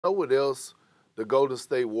know what else the Golden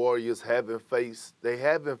State Warriors haven't faced? They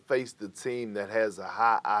haven't faced a team that has a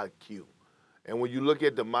high IQ. And when you look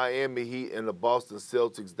at the Miami Heat and the Boston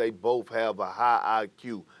Celtics, they both have a high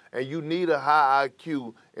IQ. And you need a high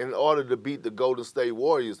IQ in order to beat the Golden State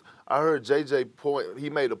Warriors. I heard JJ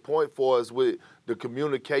he made a point for us with the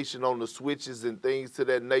communication on the switches and things to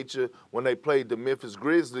that nature when they played the Memphis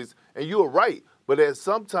Grizzlies. And you were right. But at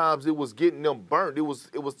sometimes it was getting them burnt. It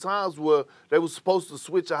was times where they were supposed to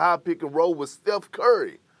switch a high pick and roll with Steph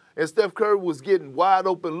Curry. And Steph Curry was getting wide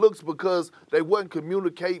open looks because they wasn't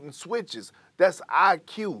communicating switches. That's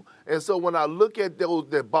IQ. And so when I look at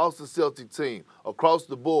that Boston Celtics team across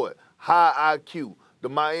the board, high IQ. The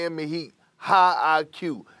Miami Heat, high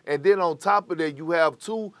IQ. And then on top of that, you have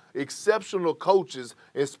two exceptional coaches,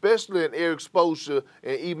 especially in Eric Spoelstra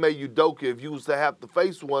and Ime Udoka, if you was to have to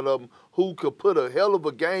face one of them, who could put a hell of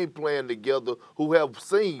a game plan together, who have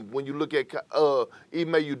seen, when you look at Ime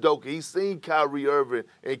Udoka, he's seen Kyrie Irving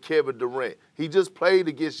and Kevin Durant. He just played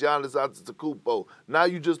against Giannis Antetokounmpo. Now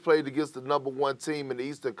you just played against the #1 team in the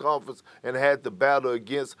Eastern Conference and had to battle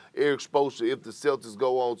against Eric Spoelstra if the Celtics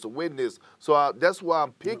go on to win this. So that's why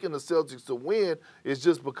I'm picking the Celtics to win, is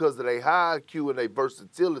just because of their high IQ and their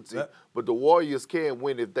versatility. But the Warriors can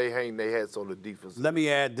win if they hang their hats on the defense. Let me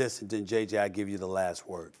add this, and then, JJ, I'll give you the last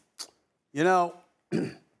word. You know,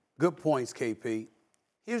 good points, KP.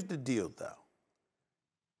 Here's the deal, though.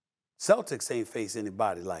 Celtics ain't faced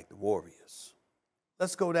anybody like the Warriors.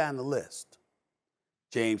 Let's go down the list.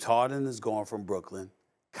 James Harden is gone from Brooklyn.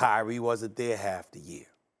 Kyrie wasn't there half the year.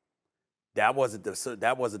 That wasn't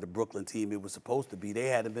the Brooklyn team it was supposed to be. They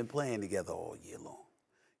hadn't been playing together all year long.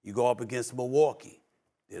 You go up against Milwaukee.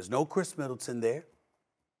 There's no Chris Middleton there.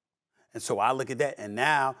 And so I look at that, and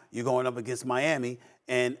now you're going up against Miami,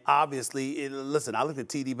 and obviously, listen, I looked at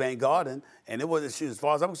TD Bank Garden, and it was, as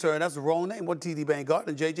far as I'm concerned, that's the wrong name. It wasn't TD Bank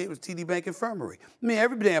Garden, JJ, it was TD Bank Infirmary. I mean,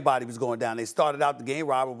 every damn body was going down. They started out the game.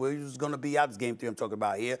 Robert Williams was going to be out. This game 3 I'm talking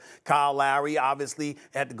about here. Kyle Lowry, obviously,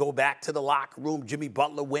 had to go back to the locker room. Jimmy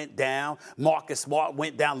Butler went down. Marcus Smart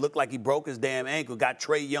went down, looked like he broke his damn ankle. Got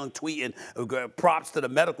Trae Young tweeting props to the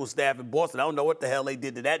medical staff in Boston. I don't know what the hell they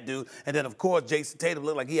did to that dude. And then, of course, Jason Tatum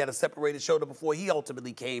looked like he had a separated shoulder before he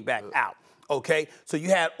ultimately came back out. Okay, so you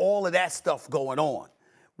had all of that stuff going on.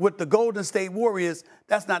 With the Golden State Warriors,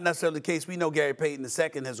 that's not necessarily the case. We know Gary Payton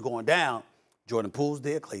II has gone down. Jordan Poole's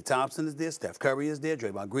there, Klay Thompson is there, Steph Curry is there,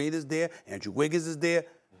 Draymond Green is there, Andrew Wiggins is there,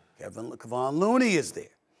 Kevon Looney is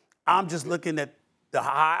there. I'm just looking at the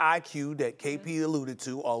high IQ that KP alluded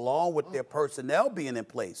to, along with their personnel being in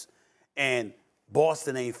place. And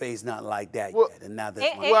Boston ain't faced nothing like that yet. And now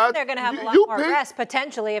they're going to have a lot more rest,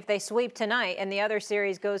 potentially, if they sweep tonight and the other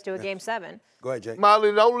series goes to a Game 7. Go ahead, Jake.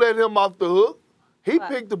 Molly, don't let him off the hook. He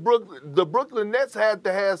picked the Brooklyn Nets had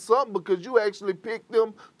to have something because you actually picked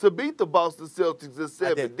them to beat the Boston Celtics at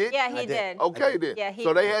 7, didn't you? Yeah, he did. Okay, then. Yeah,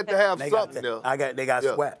 so they had to have something there. They got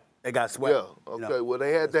swept. They got swept. Yeah, okay. Well,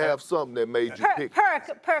 they had to have something that made you pick.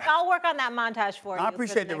 Perk, I'll work on that montage for you. I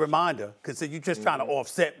appreciate the reminder, because you're just trying to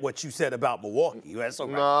offset what you said about Milwaukee. That's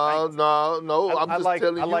okay. No. I'm just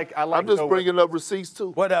telling you. I'm just bringing up receipts,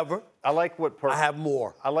 too. Whatever. I like what Perk. I have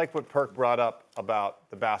more. I like what Perk brought up about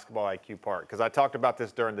the basketball IQ part, because I talked about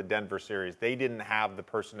this during the Denver series. They didn't have the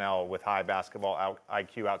personnel with high basketball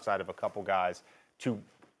IQ outside of a couple guys to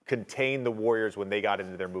contain the Warriors when they got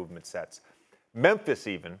into their movement sets. Memphis,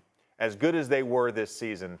 even, as good as they were this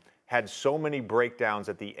season, had so many breakdowns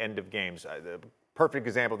at the end of games. The perfect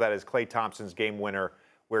example of that is Klay Thompson's game winner,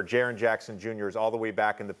 where Jaren Jackson Jr. is all the way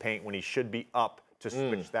back in the paint when he should be up to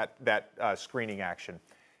switch that screening action.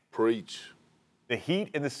 Preach. The Heat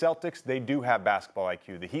and the Celtics, they do have basketball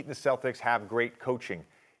IQ. The Heat and the Celtics have great coaching.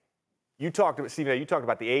 You talked about, Stephen, you talked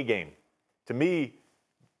about the A game. To me,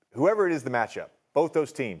 whoever it is the matchup, both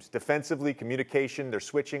those teams, defensively, communication, they're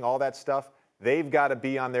switching, all that stuff, they've got to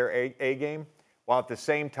be on their A game, while at the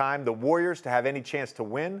same time, the Warriors, to have any chance to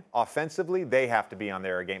win offensively, they have to be on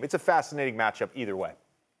their A game. It's a fascinating matchup either way.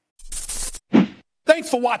 Thanks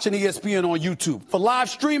for watching ESPN on YouTube. For live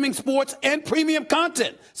streaming, sports, and premium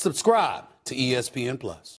content, subscribe to ESPN+.